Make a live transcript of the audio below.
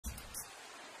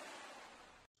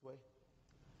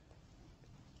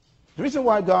The reason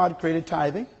why God created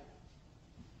tithing,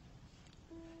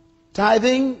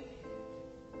 tithing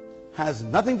has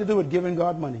nothing to do with giving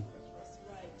God money.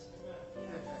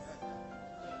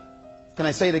 Can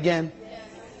I say it again?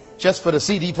 Just for the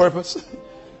CD purpose?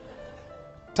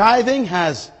 Tithing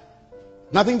has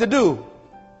nothing to do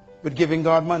with giving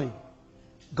God money.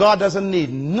 God doesn't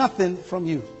need nothing from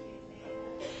you.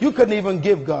 You couldn't even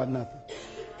give God nothing.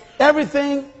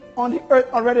 Everything on the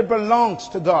earth already belongs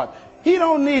to God. He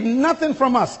don't need nothing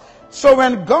from us. So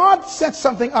when God sets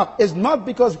something up, it's not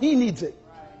because he needs it.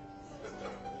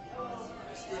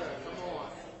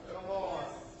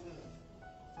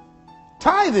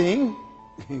 Tithing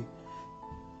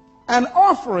and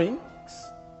offerings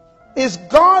is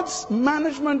God's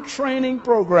management training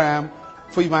program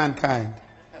for mankind.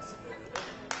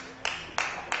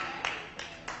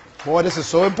 Boy, this is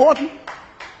so important.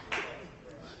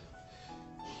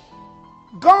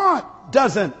 God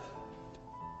doesn't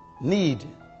need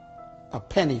a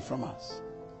penny from us.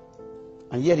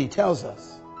 And yet he tells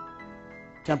us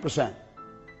 10%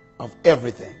 of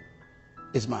everything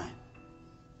is mine.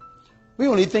 We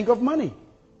only think of money.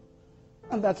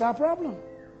 And that's our problem.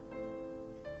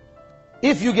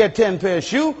 If you get 10 pairs of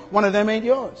shoes, one of them ain't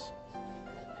yours.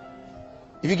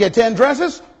 If you get 10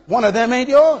 dresses, one of them ain't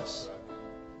yours.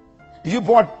 If you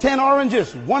bought 10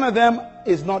 oranges, one of them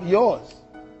is not yours.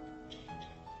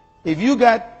 If you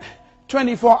got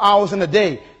 24 hours in a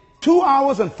day, 2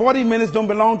 hours and 40 minutes don't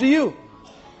belong to you.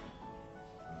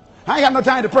 I ain't got no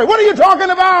time to pray. What are you talking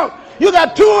about? You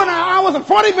got 2 hours and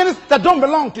 40 minutes that don't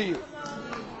belong to you.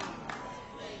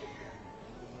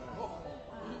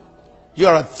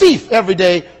 You're a thief every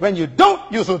day when you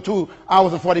don't use those 2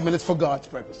 hours and 40 minutes for God's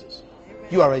purposes.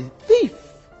 You are a thief.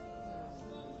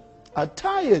 A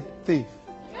tired thief.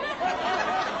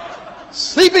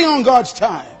 Sleeping on God's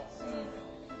time.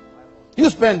 You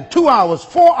spend 2 hours,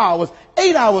 4 hours,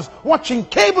 8 hours watching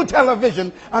cable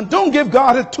television and don't give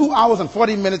God his 2 hours and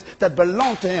 40 minutes that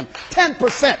belong to him.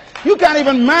 10%. You can't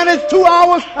even manage 2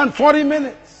 hours and 40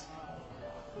 minutes.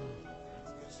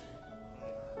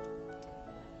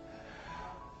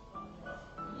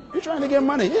 You're trying to get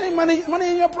money. It ain't money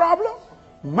ain't your problem.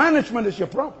 Management is your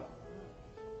problem.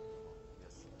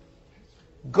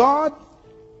 God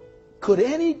could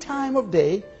any time of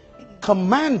day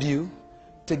command you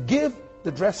to give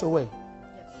the dress away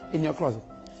in your closet.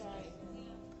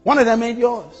 One of them ain't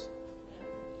yours.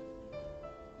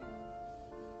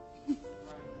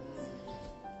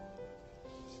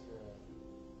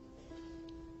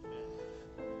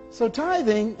 So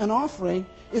tithing and offering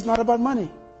is not about money.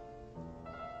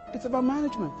 It's about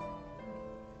management.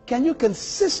 Can you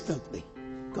consistently,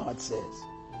 God says,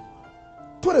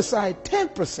 put aside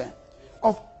 10%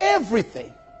 of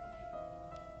everything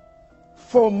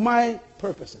for my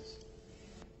purposes?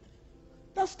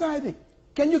 That's tithing.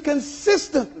 Can you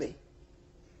consistently?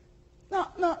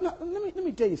 Now, let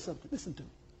me tell you something. Listen to me.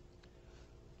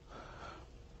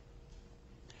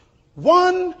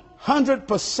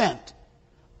 100%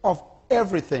 of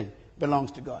everything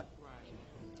belongs to God.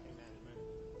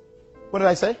 What did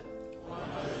I say?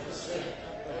 100%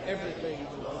 of everything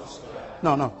belongs to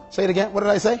God. No. Say it again. What did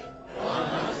I say? 100%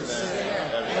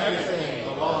 of everything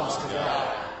belongs to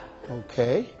God.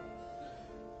 Okay.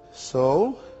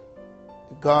 So,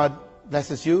 God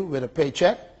blesses you with a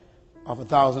paycheck of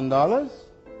 $1,000.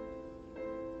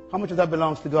 How much of that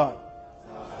belongs to God?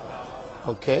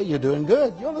 Okay, you're doing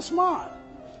good. You're the smart.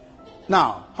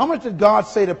 Now, how much did God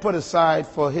say to put aside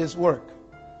for his work?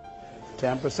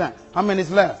 10%. How many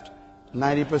is left?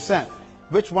 90%.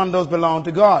 Which one of those belong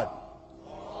to God?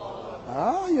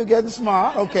 Oh, you're getting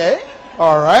smart. Okay.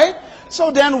 All right.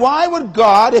 So then why would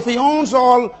God, if he owns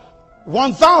all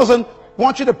 1,000,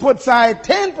 want you to put aside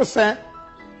 10%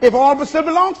 if all of it still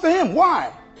belongs to him?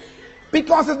 Why?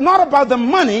 Because it's not about the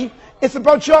money. It's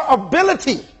about your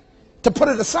ability to put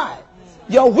it aside.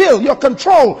 Your will, your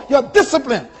control, your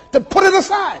discipline to put it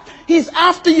aside. He's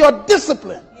after your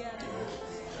discipline.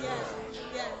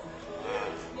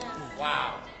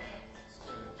 Wow.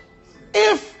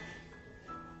 If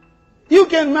you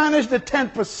can manage the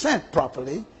 10%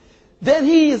 properly, then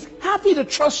he is happy to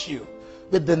trust you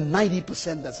with the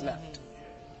 90% that's left.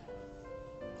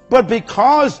 But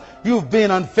because you've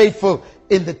been unfaithful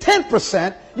in the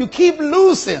 10%, you keep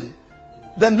losing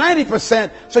the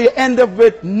 90%, so you end up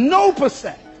with no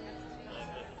percent.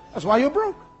 That's why you're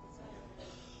broke.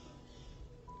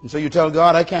 And so you tell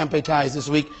God, I can't pay tithes this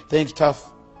week. Things tough.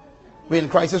 We're in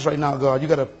crisis right now, God. You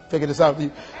got to figure this out.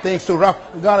 Things too rough.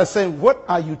 And God is saying, what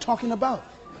are you talking about?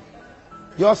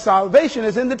 Your salvation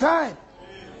is in the tithe.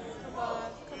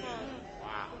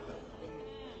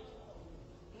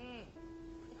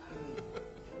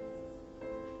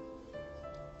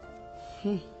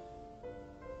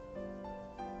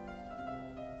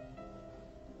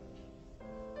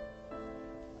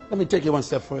 Let me take you one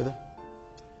step further.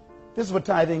 This is what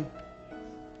tithing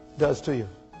does to you.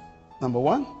 Number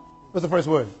one, what's the first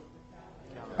word?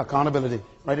 Accountability.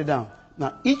 Write it down.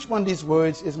 Now, each one of these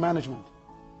words is management.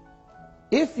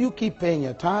 If you keep paying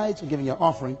your tithes and giving your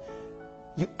offering,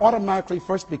 you automatically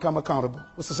first become accountable.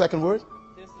 What's the second word?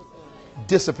 Discipline.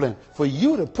 Discipline. For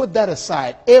you to put that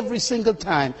aside every single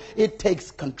time, it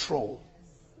takes control.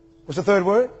 What's the third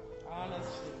word?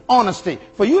 Honesty. Honesty.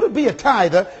 For you to be a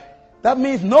tither, that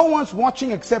means no one's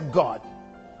watching except God.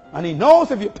 And He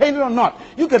knows if you're paying it or not.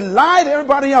 You can lie to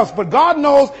everybody else, but God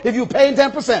knows if you're paying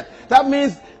 10%. That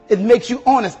means it makes you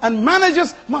honest. And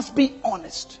managers must be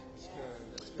honest.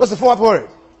 What's the fourth word?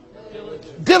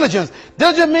 Diligence. Diligence.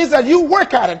 Diligence means that you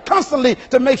work at it constantly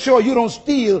to make sure you don't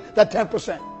steal that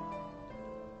 10%.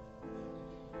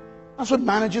 That's what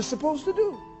managers are supposed to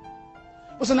do.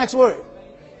 What's the next word?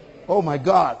 Oh my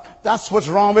God. That's what's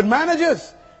wrong with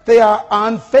managers. They are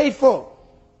unfaithful.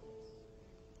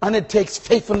 And it takes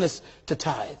faithfulness to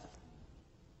tithe.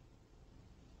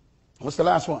 What's the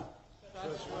last one?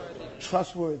 Trustworthiness.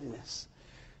 Trustworthiness.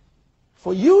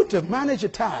 For you to manage a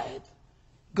tithe,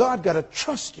 God got to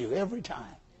trust you every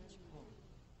time.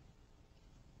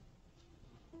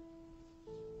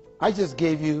 I just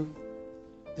gave you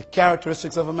the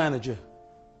characteristics of a manager.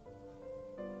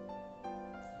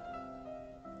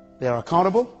 They are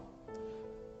accountable.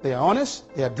 They are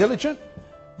honest. They are diligent.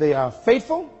 They are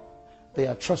faithful. They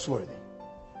are trustworthy.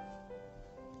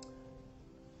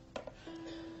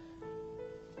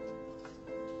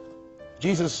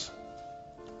 Jesus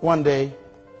one day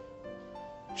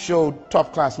showed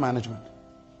top-class management.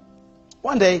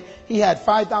 One day he had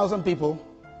 5,000 people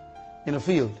in a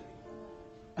field,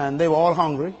 and they were all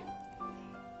hungry,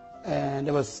 and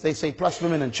there was, they say, plus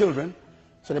women and children,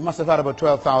 so they must have had about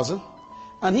 12,000.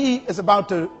 And he is about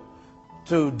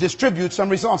to distribute some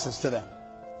resources to them.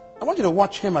 I want you to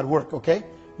watch him at work, okay?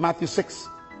 Matthew 6,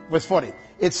 verse 40.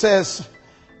 It says,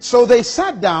 so they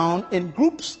sat down in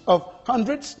groups of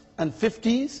hundreds and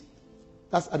fifties.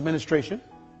 That's administration,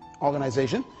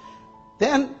 organization.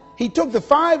 Then he took the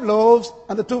 5 loaves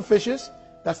and the 2 fishes.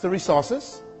 That's the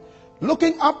resources.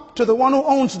 Looking up to the one who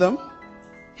owns them,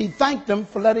 he thanked them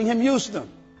for letting him use them.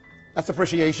 That's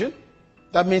appreciation.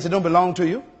 That means they don't belong to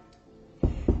you.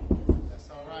 That's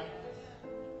all right.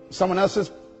 Someone else's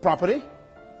property.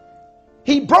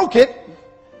 He broke it.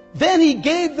 Then he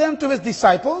gave them to his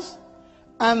disciples,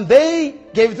 and they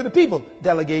gave it to the people.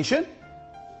 Delegation.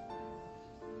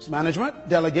 It's management.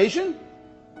 Delegation.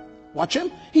 Watch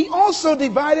him. He also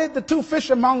divided the 2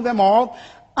 fish among them all,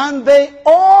 and they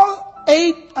all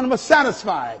ate and were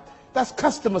satisfied. That's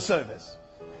customer service.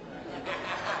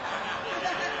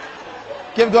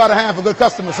 Give God a hand for good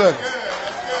customer service.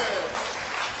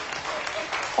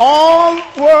 All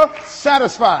were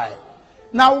satisfied.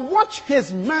 Now watch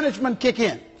his management kick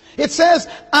in. It says,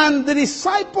 and the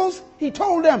disciples, he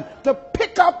told them to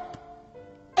pick up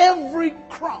every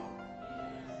crumb.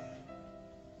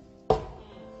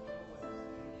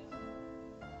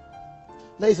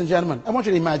 Ladies and gentlemen, I want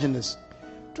you to imagine this.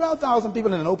 12,000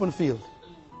 people in an open field,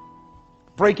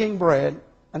 breaking bread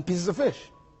and pieces of fish.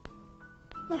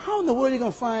 Now how in the world are you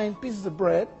going to find pieces of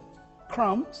bread,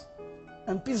 crumbs,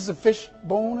 and pieces of fish,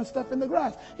 bone and stuff in the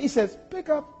grass? He says, pick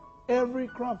up every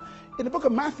crumb. In the book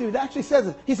of Matthew, it actually says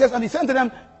it. He says, and he said to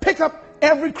them, pick up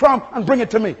every crumb and bring it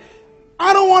to me.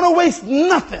 I don't want to waste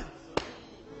nothing.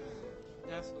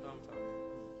 That's what I'm talking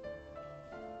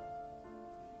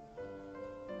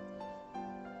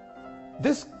about.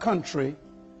 This country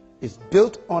is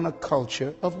built on a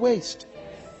culture of waste.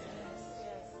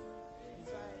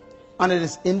 And it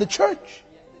is in the church.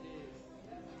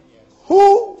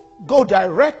 Who go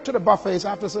direct to the buffets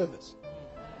after service?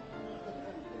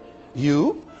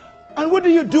 You. And what do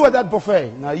you do at that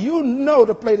buffet? Now you know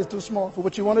the plate is too small for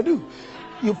what you want to do.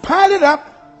 You pile it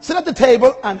up, sit at the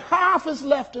table, and half is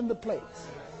left in the plate.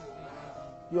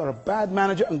 You are a bad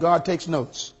manager, and God takes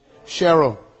notes.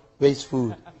 Cheryl, waste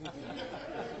food.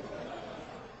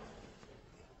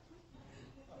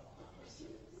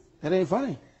 That ain't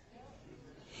funny.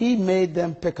 He made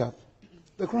them pick up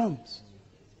the crumbs.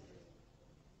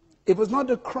 It was not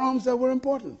the crumbs that were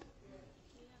important.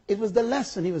 It was the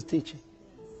lesson he was teaching.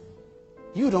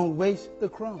 You don't waste the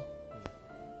crumbs.